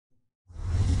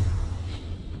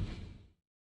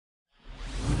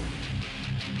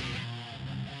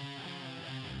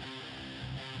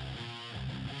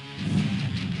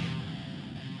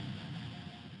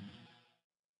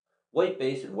White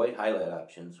base and white highlight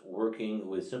options working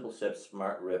with SimpleSeps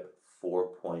SmartRIP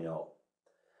 4.0.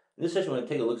 In this session, we're going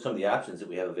to take a look at some of the options that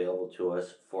we have available to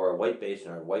us for our white base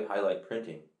and our white highlight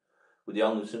printing with the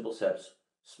all-new SimpleSeps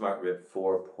SmartRIP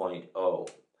 4.0.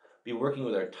 Be working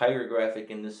with our tiger graphic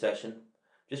in this session.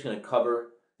 Just going to cover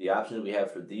the options we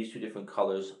have for these two different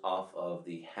colors off of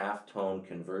the halftone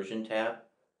conversion tab.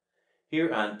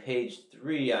 Here on page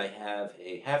 3, I have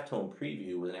a halftone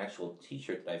preview with an actual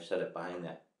t-shirt that I've set up behind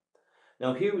that.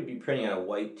 Now here we'd be printing on a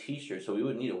white t-shirt, so we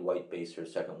wouldn't need a white base or a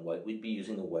second white. We'd be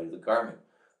using the white of the garment.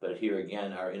 But here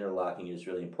again, our interlocking is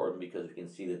really important because we can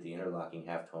see that the interlocking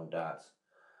halftone dots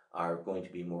are going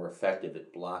to be more effective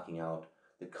at blocking out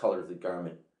the color of the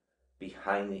garment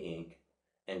behind the ink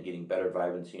and getting better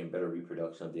vibrancy and better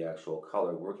reproduction of the actual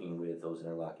color working with those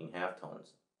interlocking halftones.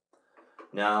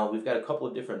 Now we've got a couple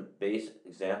of different base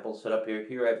examples set up here.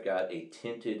 Here I've got a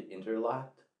tinted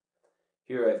interlocked.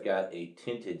 Here I've got a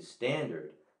tinted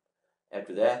standard.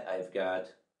 After that I've got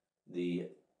the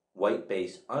white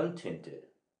base untinted.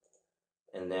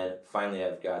 And then finally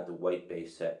I've got the white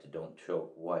base set to don't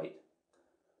choke white.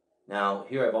 Now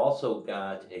here I've also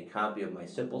got a copy of my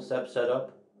SimpleSeps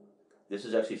setup. This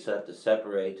is actually set up to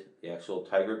separate the actual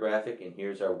tiger graphic, and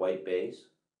here's our white base.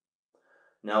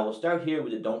 Now we'll start here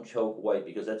with the don't choke white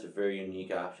because that's a very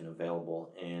unique option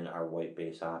available in our white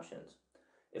base options.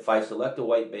 If I select a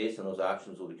white base, then those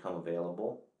options will become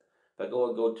available. If I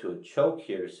go to a choke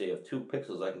here, say of 2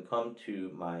 pixels, I can come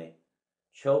to my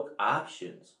choke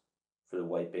options for the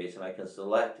white base and I can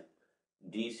select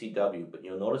DCW, but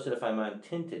you'll notice that if I'm on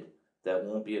tinted, that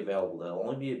won't be available. That'll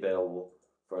only be available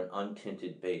for an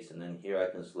untinted base, and then here I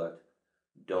can select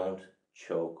don't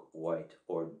choke white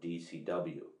or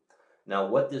DCW. Now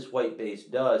what this white base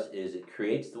does is it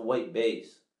creates the white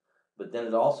base, but then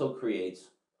it also creates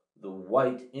the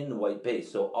white in the white base.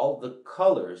 So all the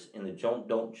colors in the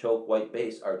don't choke white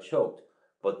base are choked,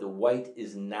 but the white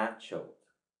is not choked.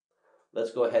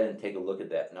 Let's go ahead and take a look at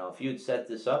that. Now if you'd set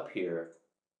this up here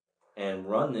and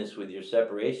run this with your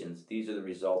separations, these are the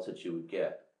results that you would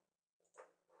get.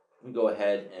 Let me go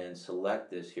ahead and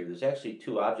select this here. There's actually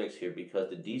 2 objects here because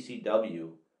the DCW,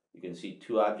 you can see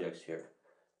 2 objects here.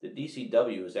 The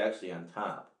DCW is actually on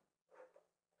top,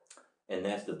 and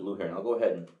that's the blue here. And I'll go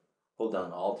ahead and hold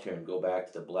down Alt here and go back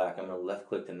to the black. I'm going to left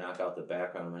click to knock out the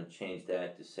background. I'm going to change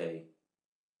that to say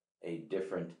a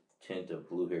different tint of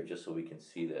blue here just so we can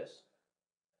see this.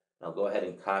 And I'll go ahead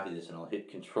and copy this and I'll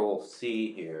hit Control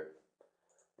C here.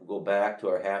 We'll go back to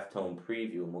our halftone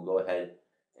preview and we'll go ahead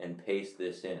and paste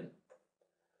this in.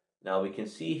 Now we can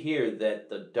see here that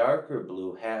the darker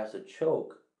blue has a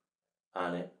choke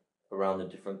on it around the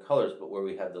different colors, but where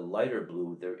we have the lighter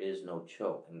blue there is no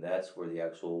choke, and that's where the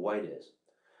actual white is.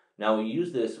 Now we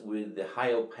use this with the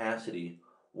high opacity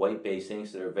white base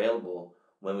inks that are available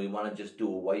when we want to just do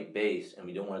a white base and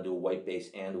we don't want to do a white base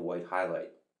and a white highlight.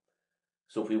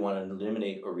 So if we want to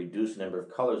eliminate or reduce the number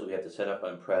of colors we have to set up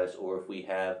on press, or if we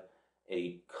have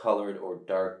a colored or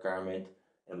dark garment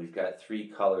and we've got 3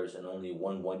 colors and only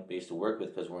 1 white base to work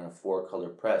with because we're in a 4-color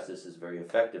press, this is very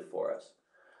effective for us.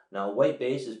 Now white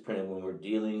base is printed when we're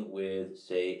dealing with,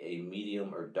 say, a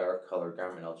medium or dark color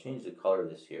garment. I'll change the color of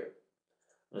this here.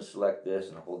 I'm going to select this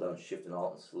and I'll hold down Shift and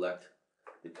Alt and select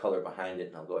the color behind it,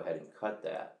 and I'll go ahead and cut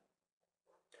that.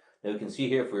 Now you can see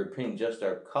here if we were printing just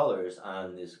our colors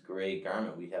on this gray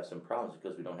garment, we'd have some problems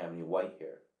because we don't have any white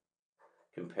here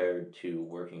compared to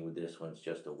working with this when it's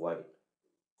just a white,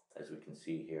 as we can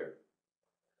see here.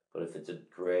 But if it's a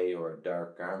gray or a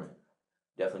dark garment,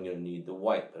 definitely going to need the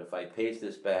white. But if I paste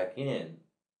this back in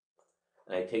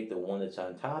and I take the one that's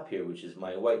on top here, which is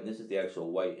my white, and this is the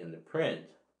actual white in the print,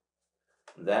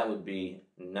 that would be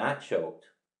not choked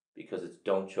because it's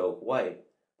don't choke white,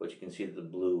 but you can see that the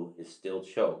blue is still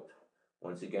choked.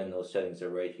 Once again, those settings are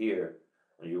right here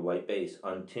on your white base,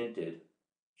 untinted,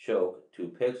 choke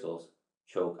 2 pixels,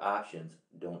 choke options,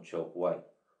 don't choke white.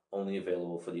 Only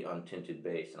available for the untinted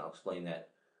base, and I'll explain that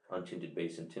untinted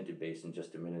base and tinted base in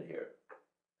just a minute here.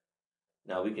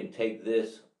 Now we can take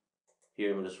this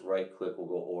here and we'll just right click, we'll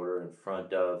go order in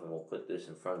front of, and we'll put this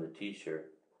in front of the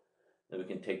t-shirt. Then we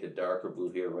can take the darker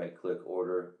blue here, right click,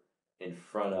 order in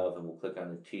front of, and we'll click on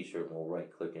the t-shirt and we'll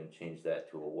right click and change that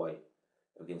to a white.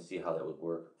 We can see how that would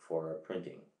work for our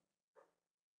printing.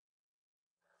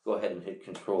 Go ahead and hit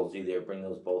Control Z there, bring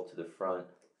those both to the front,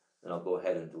 and I'll go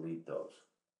ahead and delete those.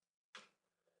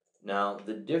 Now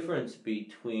the difference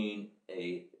between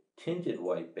a tinted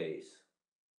white base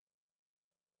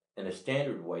and a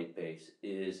standard white base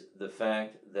is the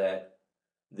fact that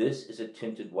this is a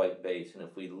tinted white base, and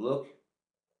if we look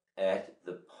at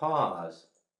the paws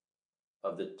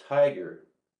of the tiger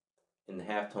in the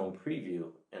halftone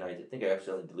preview, and I think I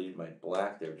accidentally deleted my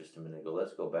black there just a minute ago.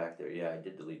 Let's go back there. Yeah, I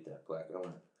did delete that black. I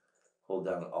want to hold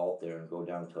down Alt there and go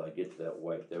down until I get to that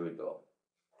white. There we go.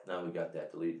 Now we got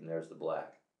that deleted, and there's the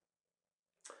black.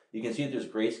 You can see that there's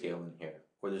grayscale in here,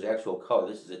 where there's actual color.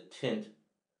 This is a tint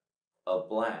of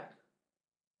black.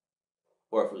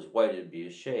 Or if it was white, it'd be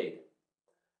a shade.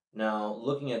 Now,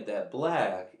 looking at that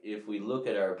black, if we look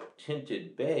at our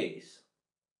tinted base,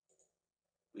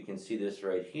 we can see this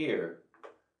right here.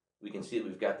 We can see that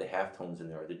we've got the halftones in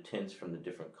there, or the tints from the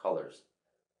different colors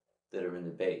that are in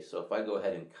the base. So if I go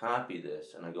ahead and copy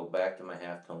this, and I go back to my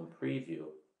halftone preview,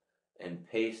 and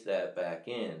paste that back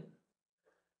in,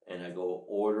 and I go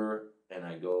order, and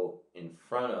I go in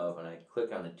front of, and I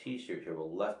click on the t-shirt here,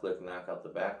 we'll left click, knock out the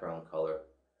background color,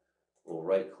 we'll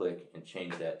right click and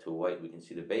change that to white. We can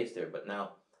see the base there. But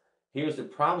now, here's the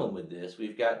problem with this.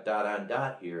 We've got dot on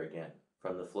dot here again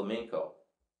from the flamenco.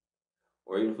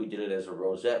 Or even if we did it as a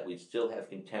rosette, we'd still have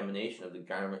contamination of the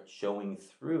garment showing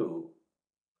through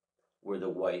where the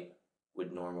white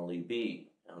would normally be.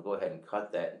 I'll go ahead and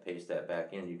cut that and paste that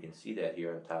back in. You can see that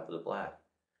here on top of the black.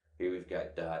 Here we've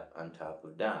got dot on top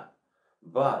of dot.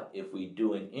 But if we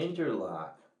do an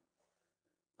interlock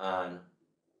on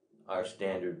our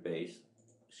standard base,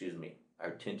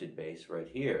 our tinted base right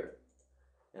here,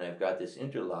 and I've got this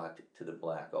interlocked to the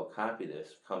black, I'll copy this,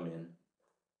 come in,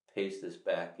 paste this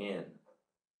back in,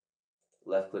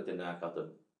 left click to knock out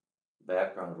the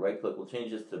background, right click, we'll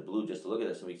change this to blue just to look at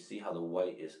this, and we can see how the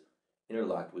white is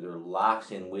interlocked with, or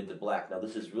locks in with the black. Now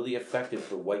this is really effective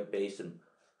for white base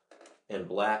and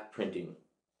black printing,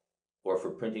 or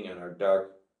for printing on our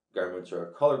dark garments or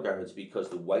our color garments, because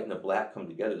the white and the black come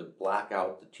together to block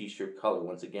out the t-shirt color,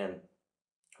 once again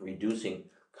reducing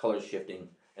color shifting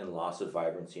and loss of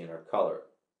vibrancy in our color,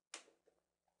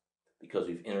 because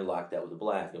we've interlocked that with the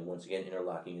black. And once again,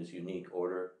 interlocking is unique.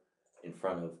 Order in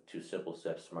front of to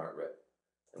SimpleSeps SmartRIP,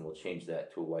 and we'll change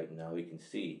that to a white. And now we can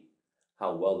see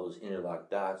how well those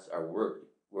interlocked dots are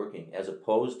working, as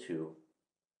opposed to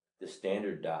the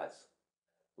standard dots,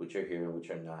 which are here and which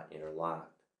are not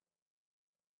interlocked.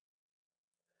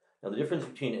 Now the difference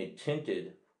between a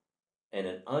tinted and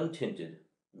an untinted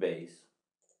base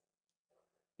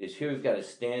is here we've got a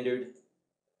standard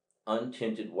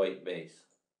untinted white base.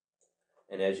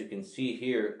 And as you can see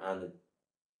here on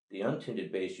the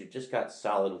untinted base, you've just got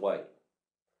solid white.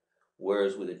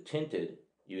 Whereas with a tinted,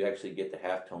 you actually get the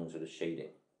halftones or the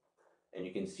shading. And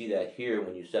you can see that here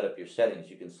when you set up your settings.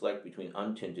 You can select between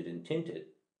untinted and tinted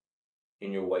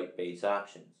in your white base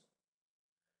options.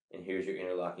 And here's your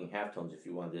interlocking halftones if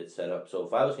you wanted it set up. So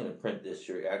if I was going to print this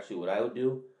shirt, actually what I would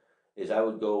do is I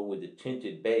would go with the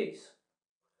tinted base,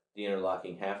 the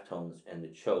interlocking halftones, and the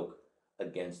choke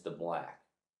against the black.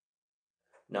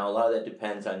 Now a lot of that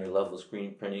depends on your level of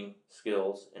screen printing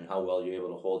skills and how well you're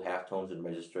able to hold halftones in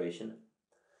registration.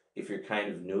 If you're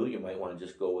kind of new, you might want to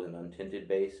just go with an untinted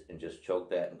base and just choke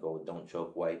that and go with don't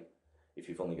choke white if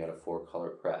you've only got a 4-color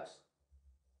press.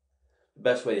 The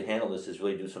best way to handle this is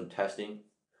really do some testing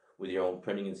with your own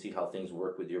printing and see how things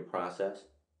work with your process.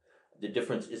 The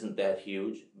difference isn't that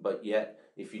huge, but yet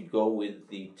if you go with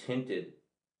the tinted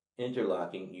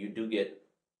interlocking, you do get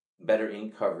better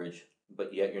ink coverage,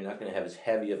 but yet you're not going to have as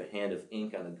heavy of a hand of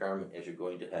ink on the garment as you're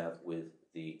going to have with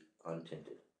the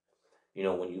untinted. You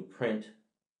know, when you print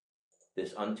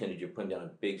this untinted, you're putting down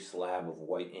a big slab of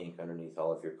white ink underneath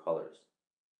all of your colors.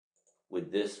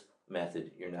 With this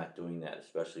method, you're not doing that,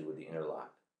 especially with the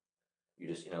interlock.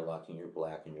 You're just interlocking your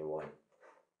black and your white.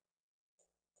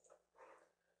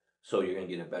 So you're going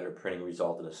to get a better printing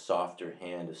result and a softer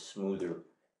hand, a smoother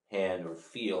hand or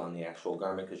feel on the actual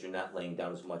garment, because you're not laying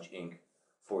down as much ink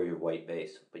for your white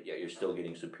base, but yet you're still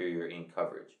getting superior ink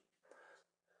coverage.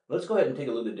 Let's go ahead and take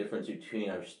a look at the difference between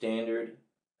our standard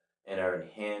and our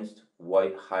enhanced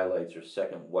white highlights, or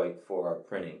second white for our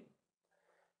printing.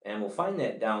 And we'll find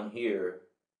that down here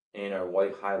in our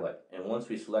white highlight. And once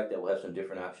we select that, we'll have some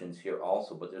different options here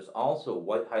also, but there's also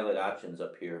white highlight options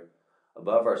up here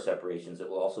above our separations that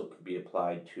will also be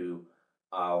applied to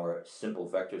our simple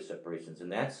vector separations,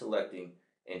 and that's selecting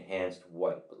enhanced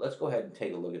white. But let's go ahead and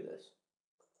take a look at this.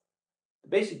 The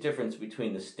basic difference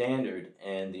between the standard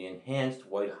and the enhanced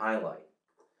white highlight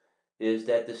is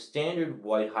that the standard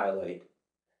white highlight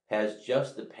has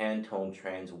just the Pantone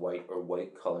Trans White or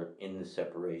white color in the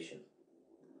separation.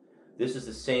 This is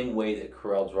the same way that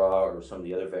CorelDRAW or some of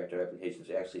the other vector applications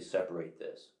actually separate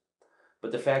this.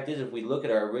 But the fact is, if we look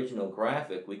at our original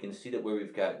graphic, we can see that where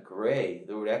we've got gray,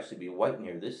 there would actually be white in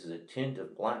here. This is a tint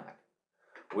of black.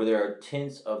 Where there are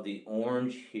tints of the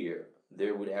orange here,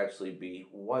 there would actually be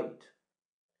white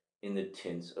in the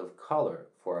tints of color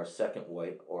for our second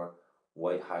white or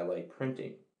white highlight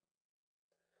printing.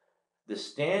 The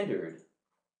standard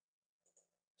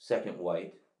second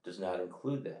white does not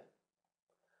include that.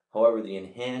 However, the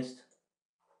enhanced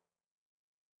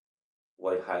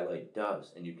white highlight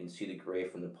does, and you can see the gray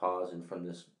from the pause and from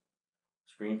this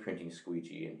screen printing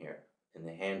squeegee in here, in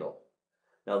the handle.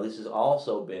 Now this has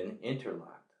also been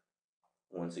interlocked,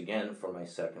 once again for my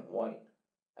second white.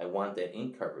 I want that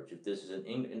ink coverage. If this is an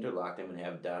interlocked, I'm going to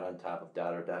have dot on top of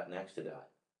dot or dot next to dot.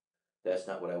 That's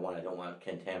not what I want. I don't want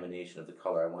contamination of the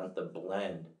color. I want the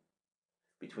blend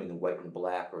between the white and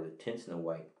black, or the tints in the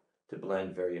white, to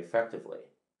blend very effectively.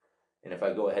 And if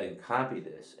I go ahead and copy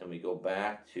this and we go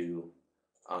back to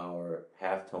our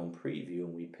halftone preview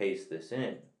and we paste this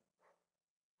in,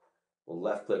 we'll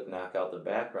left click, knock out the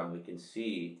background, we can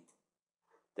see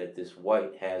that this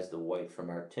white has the white from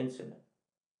our tints in it.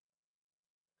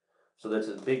 So that's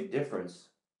a big difference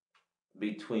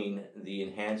between the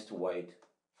enhanced white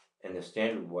and the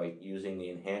standard white, using the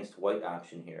enhanced white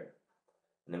option here.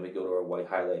 And then we go to our white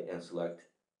highlight and select,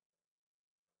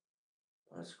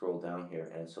 let's scroll down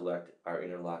here and select our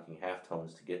interlocking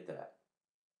halftones to get that.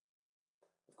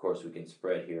 Of course, we can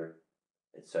spread here,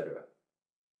 etc.,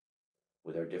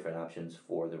 with our different options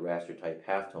for the raster type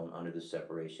halftone under the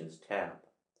separations tab.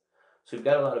 So we've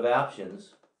got a lot of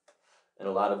options and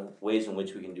a lot of ways in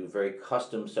which we can do very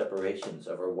custom separations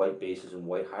of our white bases and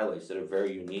white highlights that are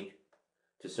very unique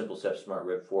to SimpleSeps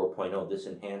SmartRIP 4.0. This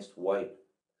enhanced white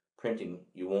printing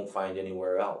you won't find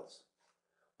anywhere else,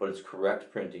 but it's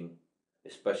correct printing,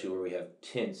 especially where we have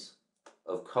tints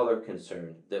of color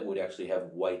concerned that would actually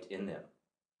have white in them.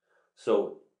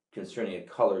 So concerning a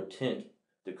color tint,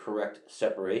 the correct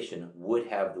separation would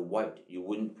have the white. You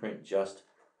wouldn't print just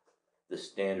the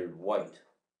standard white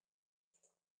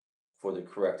for the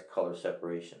correct color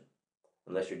separation,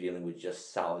 unless you're dealing with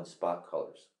just solid spot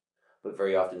colors. But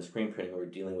very often in screen printing, we're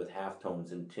dealing with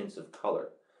halftones and tints of color.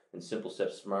 And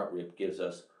SimpleSeps SmartRIP gives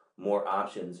us more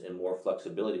options and more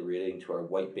flexibility relating to our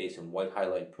white base and white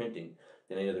highlight printing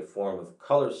than any other form of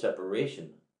color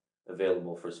separation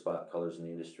available for spot colors in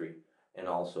the industry, and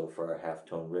also for our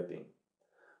halftone ripping.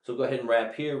 So go ahead and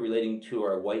wrap here relating to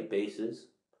our white bases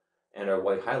and our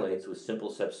white highlights with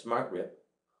SimpleSeps SmartRIP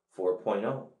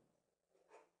 4.0.